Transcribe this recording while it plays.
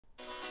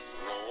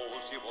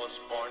was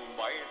born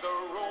by the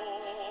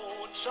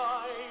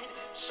roadside,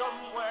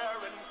 somewhere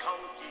in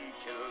County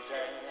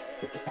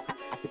Kildare.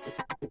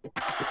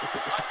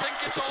 I think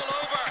it's all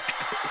over.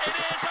 It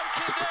is, and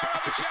Kildare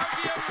are the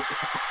champions.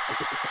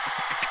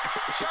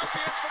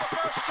 Champions for the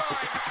first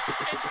time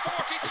in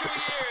 42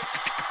 years.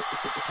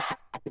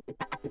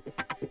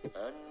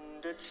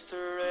 And it's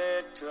the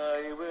red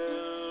I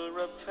will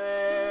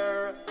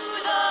repair. To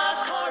the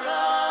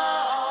Cora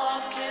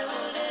of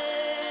Kildare.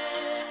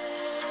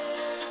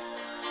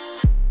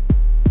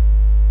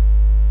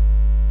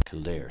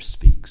 Kildare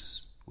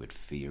Speaks with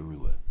Fia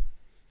Rua.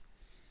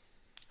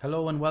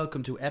 Hello and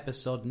welcome to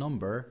episode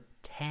number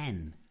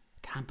 10.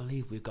 Can't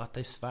believe we've got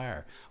this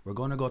far. We're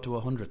going to go to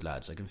 100,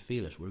 lads. I can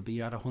feel it. We'll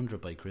be at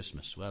 100 by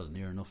Christmas. Well,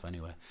 near enough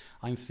anyway.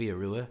 I'm Fia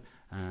Rua.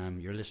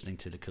 You're listening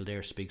to the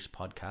Kildare Speaks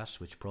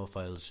podcast, which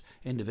profiles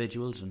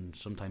individuals and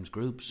sometimes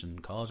groups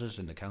and causes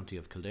in the county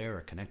of Kildare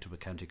or connected with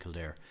County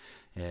Kildare.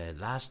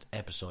 Last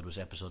episode was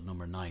episode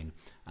number 9,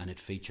 and it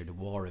featured the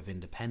War of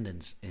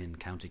Independence in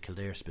County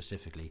Kildare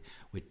specifically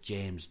with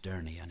James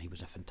Durney, and he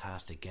was a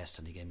fantastic guest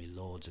and he gave me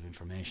loads of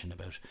information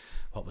about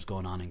what was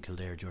going on in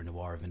Kildare during the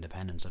War of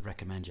Independence. I'd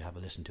recommend you have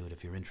a listen to it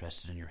if you're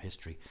interested in your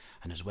history.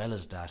 And as well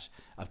as that,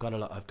 I've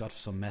got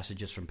some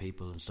messages from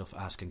people and stuff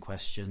asking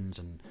questions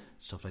and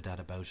stuff like that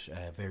about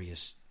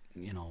various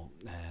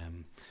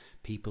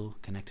people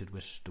connected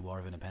with the War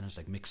of Independence,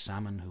 like Mick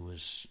Salmon, who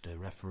was the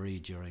referee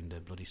during the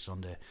Bloody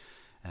Sunday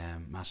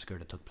massacre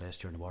that took place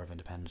during the War of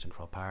Independence in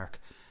Croke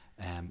Park.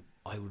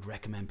 I would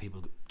recommend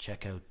people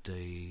check out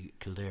the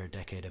Kildare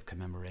Decade of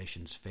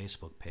Commemorations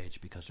Facebook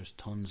page, because there's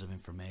tons of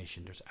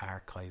information, there's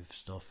archive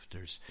stuff,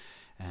 there's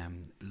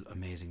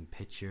amazing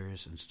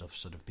pictures and stuff,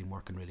 so they've been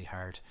working really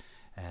hard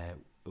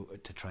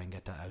to try and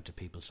get that out to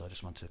people. So I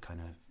just want to kind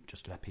of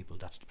just let people,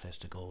 that's the place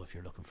to go if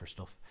you're looking for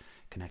stuff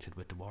connected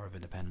with the War of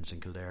Independence in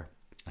Kildare.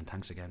 And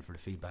thanks again for the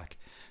feedback.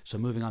 So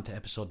moving on to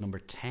episode number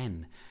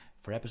 10.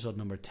 For episode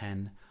number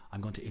 10,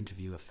 I'm going to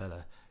interview a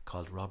fella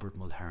called Robert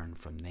Mulhearn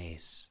from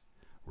Naas.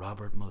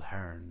 Robert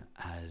Mulhearn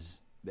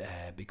has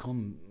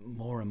become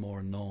more and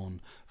more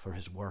known for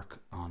his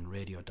work on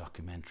radio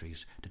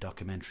documentaries. The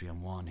documentary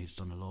on One, he's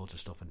done loads of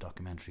stuff in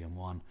documentary on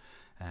One.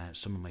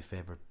 Some of my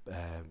favourite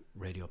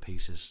radio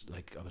pieces,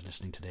 like I was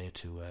listening today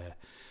to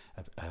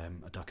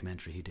a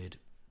documentary he did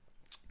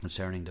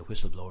concerning the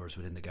whistleblowers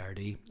within the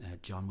Gardaí.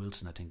 John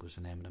Wilson, I think, was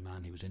the name of the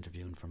man he was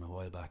interviewing from a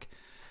while back.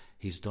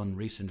 He's done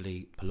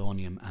recently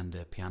Polonium and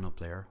the Piano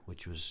Player,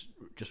 which was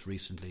just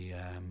recently,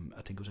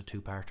 I think it was a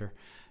two-parter.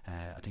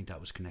 I think that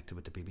was connected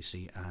with the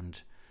BBC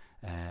and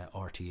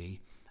RTE.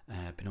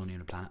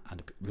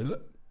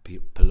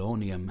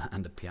 Polonium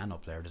and the Piano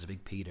Player. There's a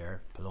big P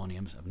there.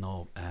 Poloniums.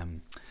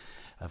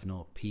 I've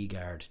no P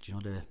guard. Do you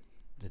know the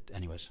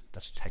anyways,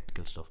 that's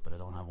technical stuff, but I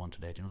don't have one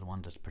today. Do you know the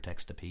one that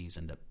protects the P's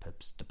and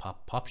the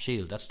pop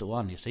shield? That's the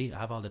one. You see, I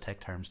have all the tech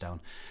terms down.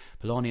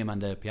 Polonium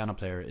and the Piano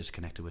Player is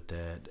connected with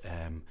the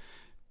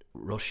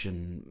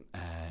Russian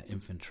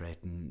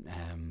infiltrating,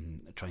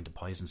 trying to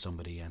poison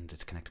somebody, and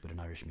it's connected with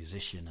an Irish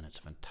musician, and it's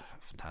a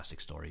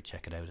fantastic story.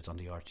 Check it out. It's on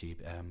the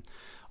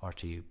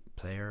RT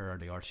Player or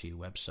the RT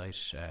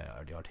website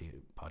or the RT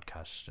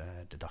podcast,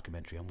 the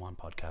documentary on One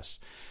podcast.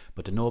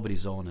 But the Nobody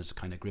Zone has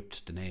kind of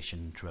gripped the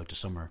nation throughout the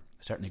summer.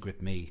 It certainly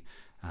gripped me,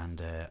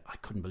 and I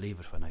couldn't believe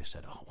it when I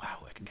said, oh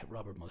wow, I can get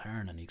Robert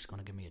Mulhearn and he's going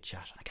to give me a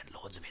chat and I get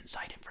loads of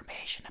inside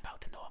information about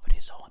the Nobody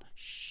Zone.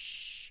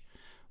 Shh.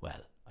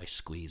 Well, I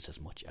squeeze as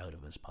much out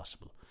of it as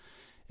possible.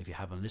 If you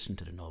haven't listened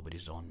to the Nobody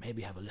Zone,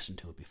 maybe have a listen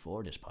to it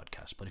before this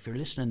podcast. But if you're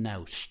listening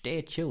now,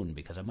 stay tuned,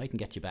 because I mightn't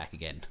get you back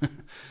again.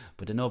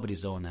 But the Nobody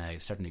Zone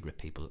certainly grip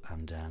people,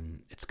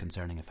 and it's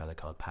concerning a fella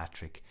called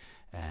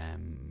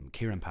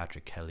Kieran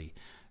Patrick Kelly,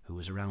 who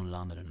was around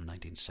London in the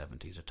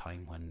 1970s, a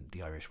time when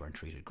the Irish weren't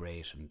treated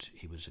great, and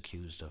he was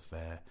accused of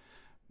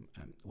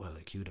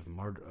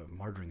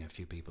murdering a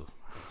few people.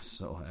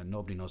 So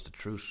nobody knows the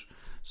truth.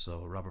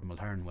 So Robert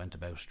Mulhearn went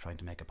about trying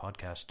to make a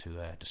podcast to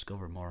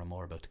discover more and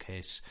more about the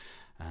case,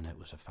 and it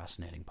was a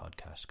fascinating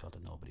podcast called The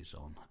Nobody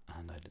Zone,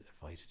 and I'd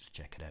advise you to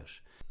check it out.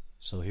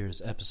 So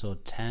here's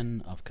episode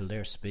 10 of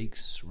Kildare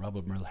Speaks,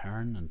 Robert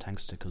Mulhearn, and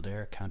thanks to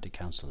Kildare County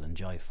Council.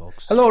 Enjoy,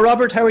 folks. Hello,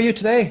 Robert. How are you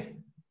today?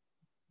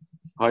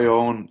 Hi,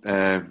 Owen.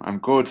 I'm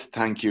good,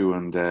 thank you.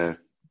 And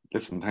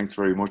listen, thanks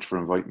very much for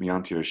inviting me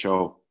onto your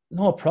show.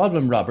 No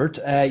problem, Robert.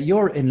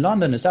 You're in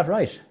London, is that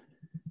right?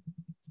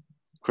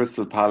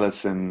 Crystal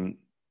Palace in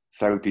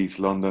southeast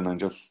London. I'm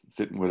just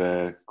sitting with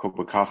a cup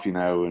of coffee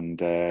now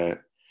and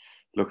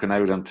looking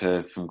out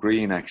onto some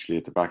green actually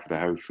at the back of the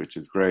house, which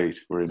is great.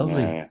 We're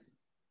in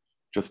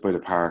just by the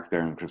park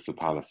there in Crystal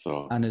Palace.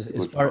 So, and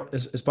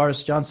is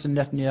Boris Johnson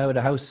letting you out of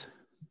the house?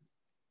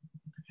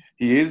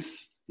 He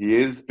is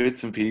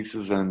bits and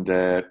pieces, and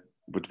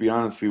but to be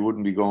honest, we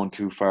wouldn't be going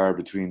too far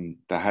between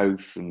the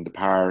house and the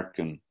park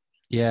and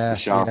the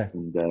shop.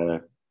 Yeah.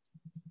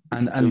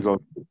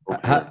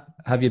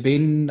 Have you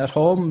been at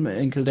home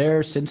in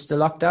Kildare since the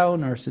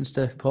lockdown or since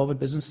the COVID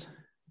business?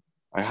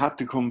 I had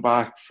to come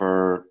back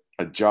for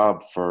a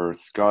job for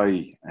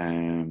Sky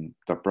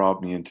that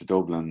brought me into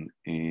Dublin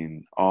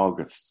in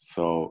August.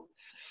 So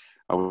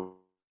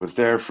was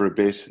there for a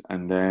bit,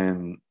 and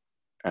then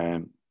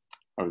I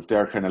was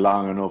there kind of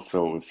long enough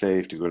so it was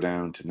safe to go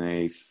down to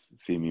Naas,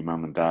 see me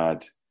mum and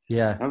dad.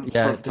 Yeah, That was the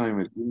yeah. first time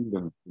I've seen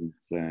them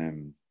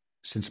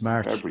Since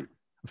March,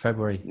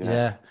 February.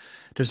 Yeah.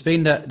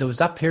 There was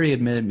that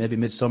period, maybe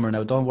midsummer.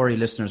 Now, don't worry,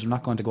 listeners. I'm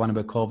not going to go on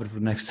about COVID for the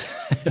next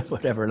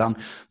whatever long.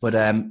 But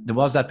there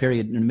was that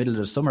period in the middle of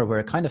the summer where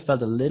it kind of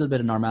felt a little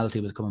bit of normality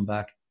was coming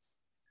back.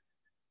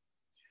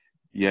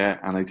 Yeah,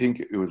 and I think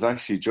it was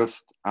actually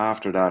just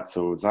after that.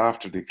 So it was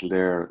after the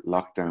Kildare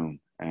lockdown.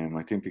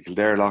 I think the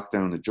Kildare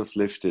lockdown had just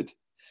lifted.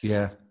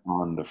 Yeah.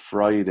 On the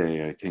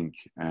Friday, I think,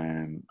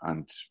 and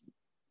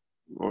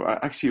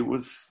actually it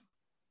was.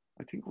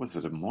 I think was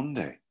it a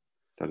Monday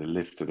that it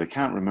lifted. I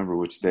can't remember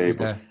which day,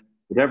 but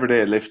whatever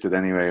day it lifted.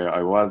 Anyway,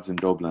 I was in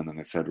Dublin, and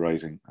I said,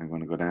 "Right, I'm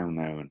going to go down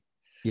now and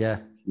see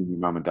my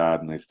mum and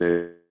dad." And I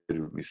stayed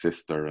with my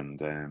sister,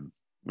 and it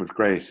was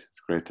great.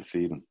 It's great to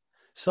see them.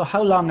 So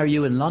how long are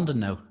you in London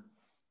now?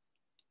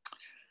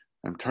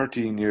 I'm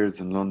 13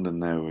 years in London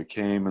now. I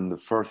came on the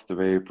 1st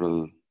of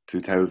April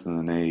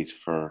 2008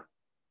 for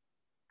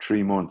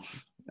 3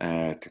 months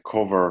to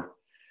cover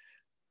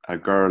a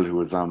girl who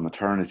was on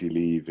maternity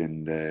leave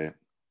in the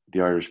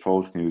Irish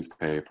Post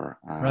newspaper.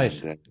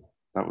 And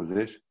that was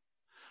it.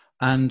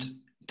 And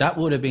that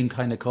would have been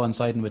kind of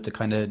coinciding with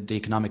the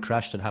economic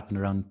crash that happened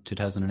around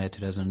 2008,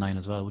 2009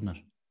 as well, wouldn't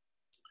it?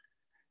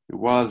 It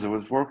was. I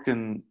was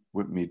working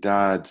with my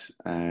dad.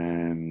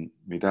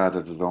 My dad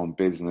has his own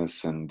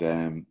business, and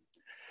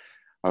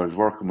I was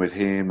working with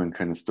him and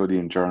kind of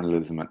studying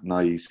journalism at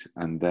night.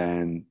 And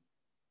then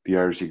the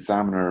Irish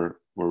Examiner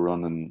were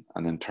running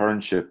an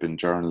internship in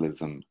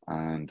journalism,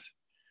 and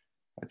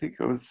I think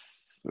it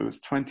was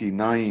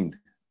 29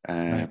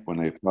 when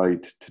I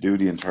applied to do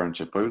the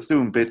internship. I was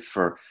doing bits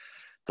for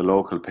the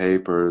local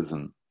papers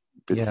and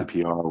bits of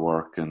PR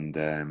work, and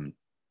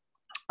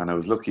I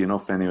was lucky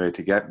enough anyway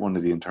to get one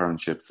of the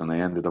internships, and I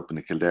ended up in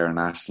the Kildare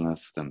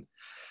Nationalist, and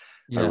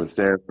I was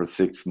there for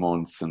 6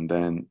 months. And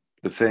then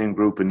the same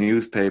group of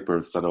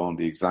newspapers that owned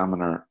the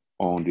Examiner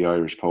owned the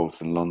Irish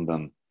Post in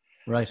London.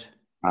 Right.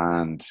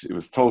 And it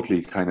was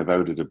totally kind of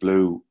out of the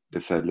blue. They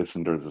said,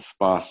 "Listen, there's a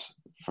spot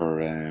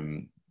for,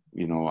 on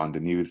the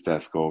news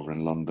desk over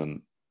in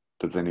London.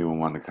 Does anyone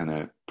want to kind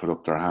of put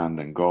up their hand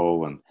and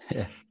go?" And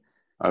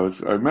I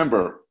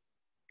remember,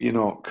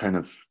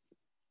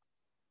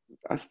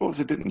 I suppose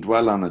I didn't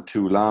dwell on it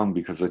too long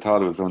because I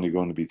thought it was only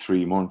going to be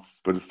 3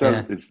 months, but it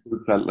still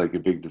felt like a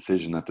big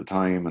decision at the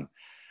time. And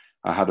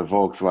I had a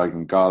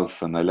Volkswagen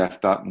Golf, and I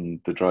left that in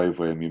the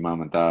driveway of my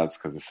mum and dad's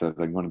because I said,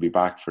 "I'm going to be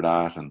back for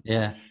that." And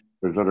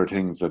there's other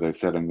things that I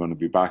said, "I'm going to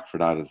be back for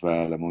that as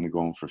well. I'm only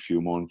going for a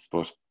few months."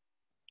 But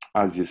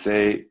as you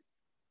say,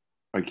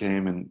 I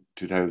came in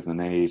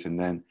 2008, and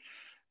then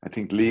I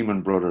think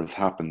Lehman Brothers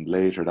happened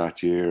later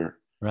that year.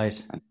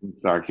 Right. And things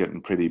started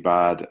getting pretty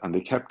bad. And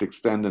they kept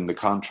extending the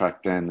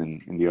contract then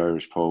in the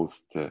Irish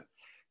Post to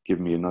give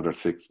me another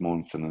 6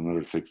 months and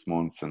another 6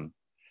 months. And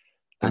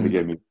they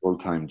gave me a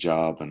full-time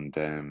job. And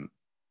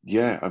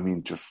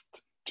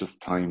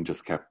just time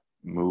just kept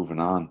moving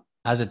on.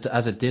 As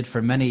it did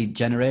for many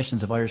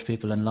generations of Irish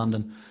people in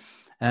London.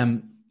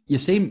 You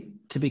seem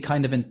to be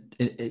kind of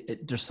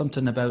there's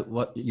something about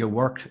what your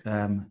work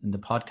in the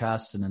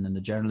podcasts and in the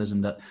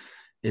journalism that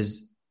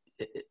is,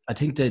 I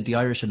think the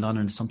Irish in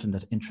London is something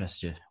that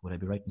interests you. Would I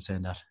be right in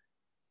saying that?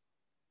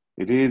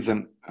 It is,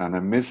 and I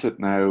miss it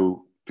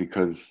now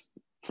because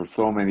for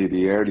so many of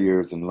the early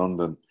years in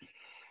London,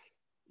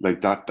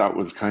 like that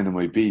was kind of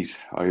my beat,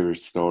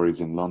 Irish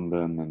stories in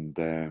London.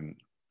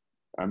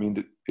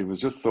 And it was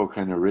just so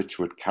kind of rich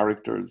with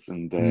characters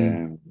and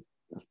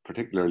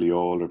particularly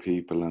older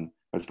people. And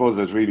I suppose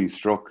I was really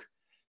struck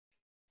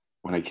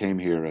when I came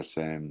here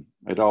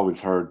I'd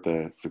always heard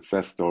the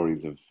success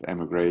stories of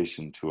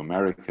emigration to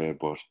America,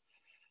 but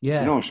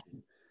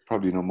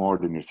probably no more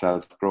than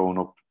yourself. Growing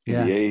up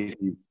in the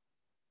 80s,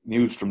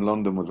 news from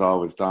London was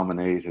always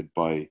dominated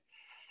by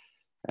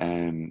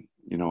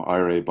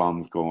IRA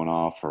bombs going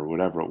off or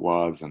whatever it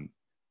was. And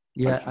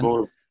I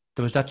suppose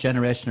there was that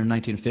generation in the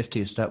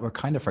 1950s that were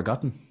kind of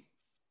forgotten.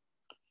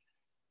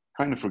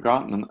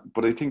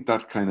 But I think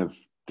that kind of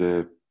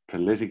the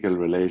political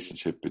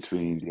relationship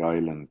between the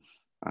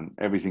islands and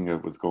everything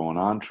that was going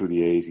on through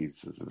the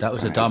 80s. That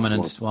was a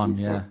dominant one,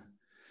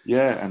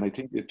 Yeah, and I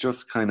think it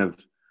just kind of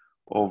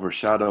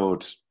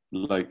overshadowed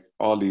like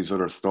all these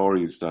other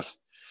stories that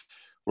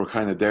were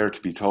kind of there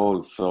to be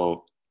told.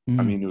 So,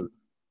 it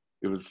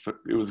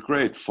was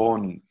great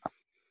fun,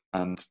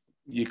 and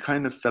you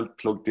kind of felt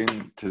plugged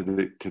in to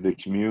the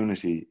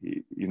community,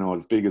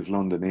 as big as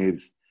London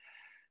is.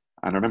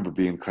 And I remember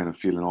being kind of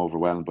feeling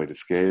overwhelmed by the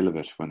scale of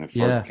it when I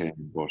first came.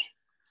 But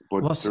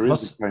there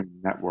is a kind of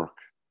network.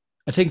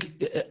 I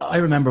think I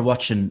remember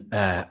watching,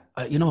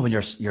 when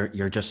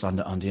you're just on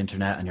the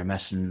internet and you're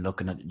messing,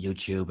 looking at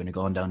YouTube and you're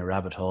going down a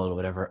rabbit hole or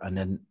whatever. And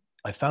then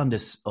I found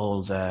this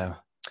old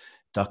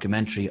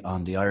documentary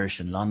on the Irish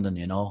in London,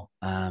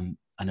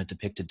 and it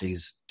depicted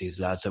these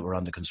lads that were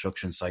on the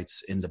construction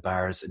sites in the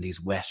bars in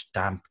these wet,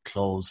 damp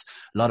clothes.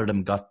 A lot of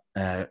them got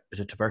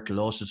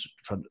tuberculosis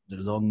from the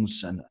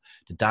lungs and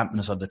the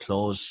dampness of the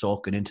clothes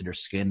soaking into their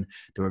skin.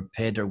 They were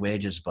paid their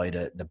wages by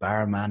the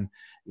barman.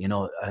 You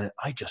know,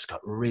 I just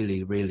got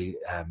really, really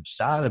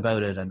sad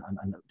about it, and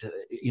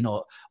you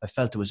know, I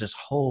felt there was this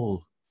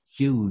whole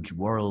huge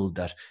world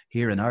that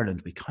here in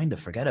Ireland we kind of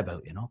forget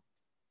about. You know,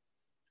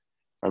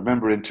 I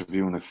remember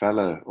interviewing a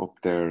fella up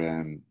there,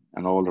 an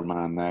older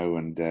man now,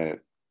 and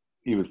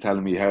he was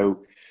telling me how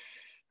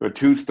there were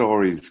two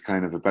stories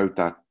kind of about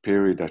that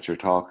period that you're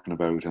talking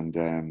about.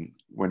 And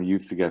when he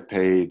used to get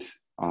paid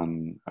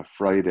on a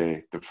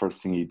Friday, the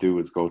first thing he'd do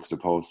is go to the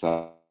post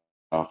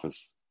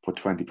office, put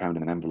 £20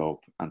 in an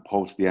envelope, and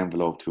post the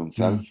envelope to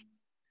himself.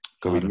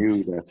 So he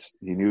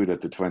knew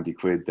that the 20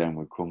 quid then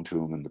would come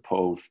to him in the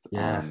post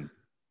on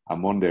a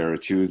Monday or a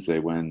Tuesday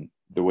when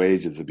the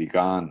wages would be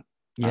gone.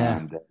 Yeah.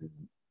 And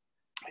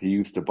he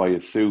used to buy a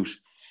suit.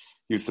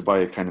 He used to buy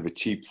a kind of a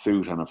cheap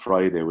suit on a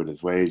Friday with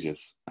his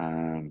wages,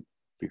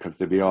 because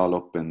they'd be all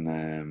up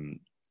in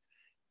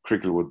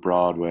Cricklewood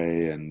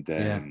Broadway and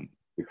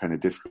the kind of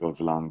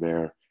discos along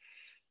there.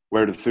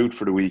 Wear the suit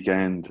for the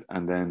weekend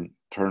and then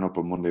turn up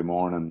on Monday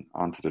morning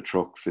onto the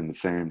trucks in the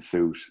same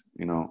suit,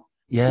 you know.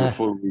 Yeah.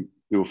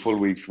 Do a full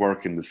week's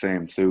work in the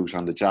same suit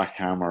on the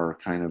jackhammer,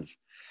 kind of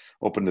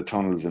up in the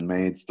tunnels in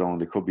Maidstone.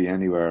 They could be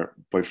anywhere.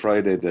 By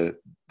Friday,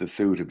 the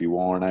suit would be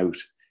worn out.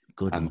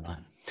 Good and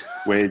man.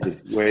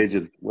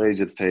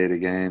 wages paid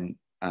again,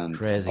 and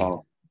Crazy.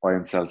 Buy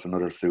himself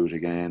another suit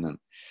again. And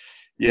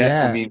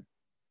I mean,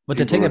 but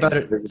the thing about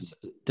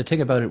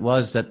it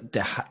was that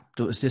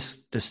there was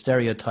the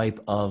stereotype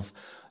of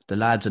the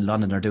lads in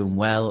London are doing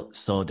well,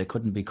 so they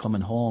couldn't be coming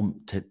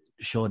home to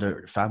show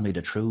their family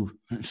the true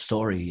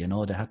story. You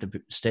know, they had to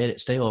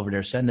stay over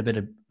there, send a bit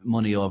of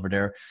money over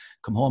there,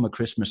 come home at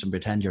Christmas and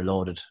pretend you're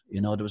loaded.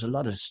 You know, there was a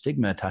lot of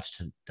stigma attached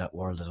to that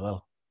world as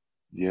well.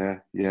 Yeah,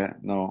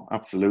 no,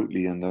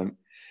 absolutely. And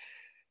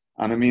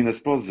I mean, I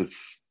suppose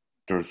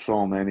there's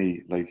so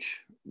many, like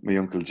my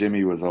Uncle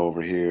Jimmy was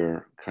over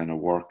here kind of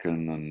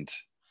working, and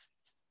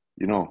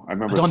you know, I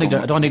remember.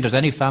 I don't think there's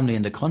any family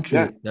in the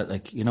country that,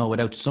 like, you know,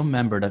 without some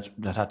member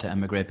that had to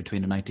emigrate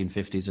between the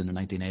 1950s and the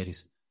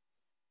 1980s.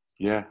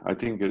 Yeah, I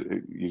think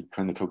you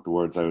kind of took the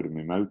words out of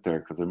my mouth there,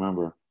 because I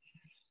remember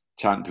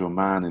chatting to a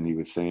man and he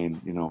was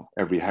saying, you know,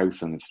 every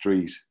house on the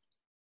street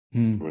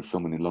there was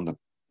someone in London.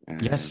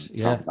 Yes,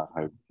 yeah. That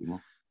house, you know?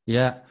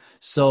 Yeah.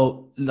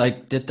 So,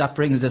 like, that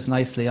brings us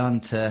nicely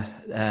on to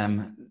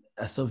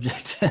a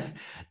subject,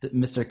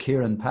 Mr.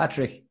 Kieran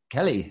Patrick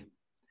Kelly.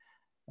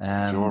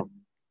 Sure.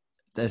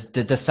 The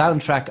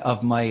soundtrack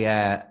of my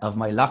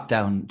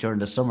lockdown during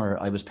the summer,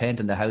 I was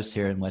painting the house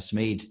here in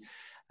Westmeath,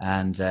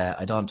 and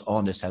I don't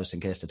own this house in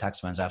case the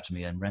taxman's after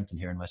me. I'm renting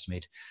here in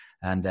Westmeath,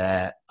 and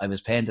I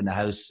was painting the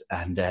house,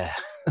 and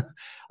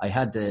I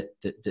had the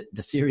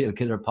serial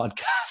killer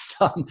podcast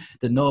on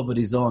the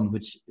Nobody Zone,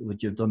 which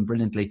you've done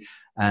brilliantly.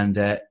 And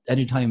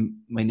anytime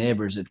my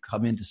neighbours would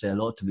come in to say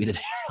hello to me, they'd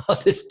hear all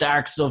this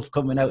dark stuff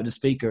coming out of the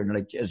speaker, and they're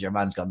like, "Jeez, your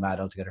man's gone mad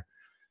altogether."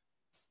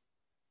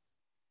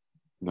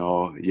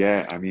 No,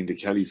 yeah, I mean, the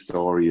Kelly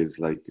story is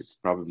like,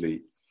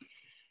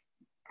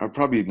 I've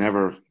probably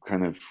never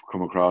kind of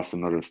come across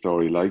another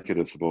story like it,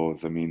 I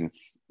suppose. I mean,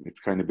 it's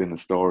kind of been a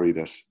story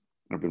that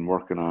I've been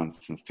working on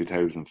since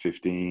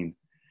 2015,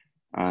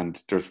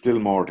 and there's still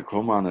more to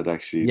come on it,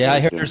 actually. Yeah,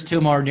 I hear there's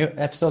 2 more new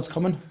episodes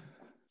coming.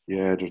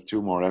 Yeah, there's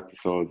 2 more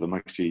episodes.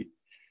 I'm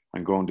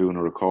going doing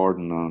a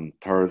recording on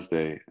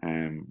Thursday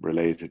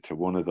related to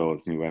one of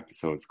those new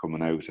episodes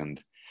coming out,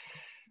 and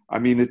I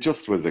mean, it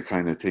just was a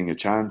kind of thing, a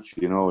chance,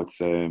 you know. It's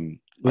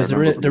was the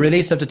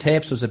release of the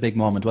tapes was a big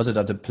moment, was it?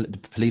 Of the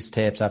police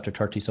tapes after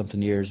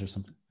 30-something years or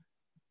something?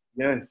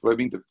 Yeah, well, I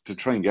mean, to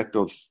try and get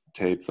those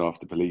tapes off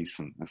the police,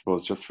 and I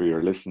suppose just for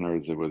your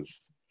listeners, it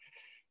was,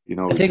 you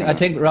know. I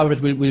think Robert,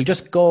 we'll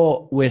just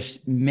go with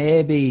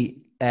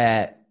maybe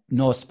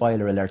no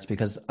spoiler alerts,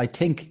 because I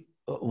think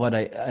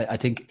I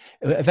think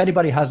if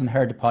anybody hasn't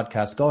heard the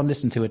podcast, go and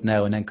listen to it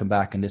now, and then come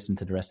back and listen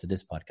to the rest of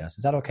this podcast.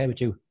 Is that okay with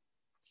you?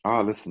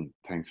 Listen,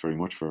 thanks very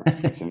much for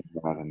saying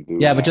that. And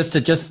doing yeah, that.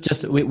 But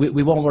just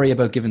we won't worry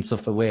about giving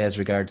stuff away as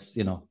regards,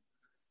 you know,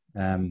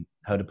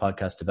 how the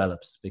podcast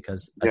develops,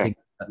 because I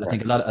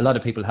think a lot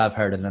of people have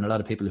heard it, and a lot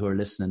of people who are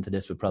listening to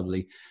this would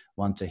probably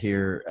want to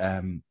hear,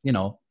 you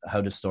know, how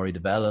the story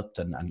developed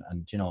and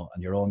you know,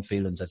 and your own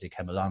feelings as you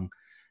came along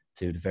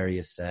to the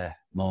various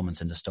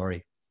moments in the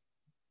story.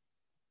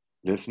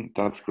 Listen,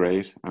 that's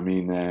great. I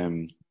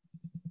mean,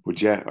 but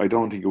yeah, I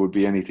don't think it would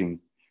be anything.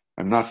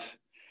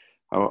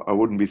 I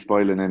wouldn't be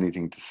spoiling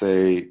anything to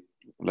say,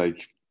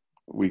 like,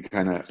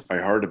 I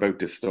heard about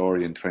this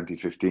story in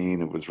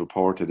 2015. It was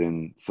reported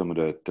in some of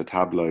the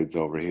tabloids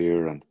over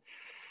here,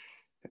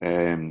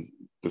 and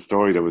the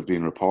story that was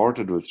being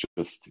reported was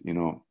just, you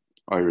know,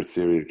 Irish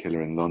serial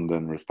killer in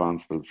London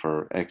responsible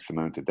for X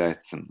amount of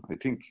deaths. And I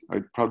think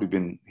I'd probably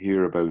been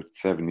here about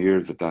 7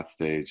 years at that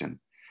stage. And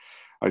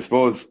I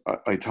suppose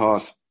I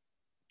thought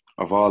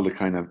of all the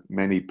kind of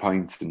many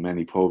pints in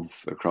many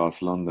pubs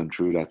across London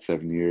through that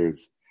 7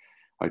 years,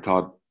 I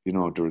thought,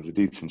 there was a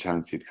decent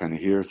chance you'd kind of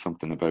hear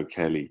something about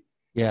Kelly.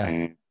 Yeah.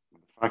 And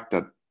the fact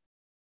that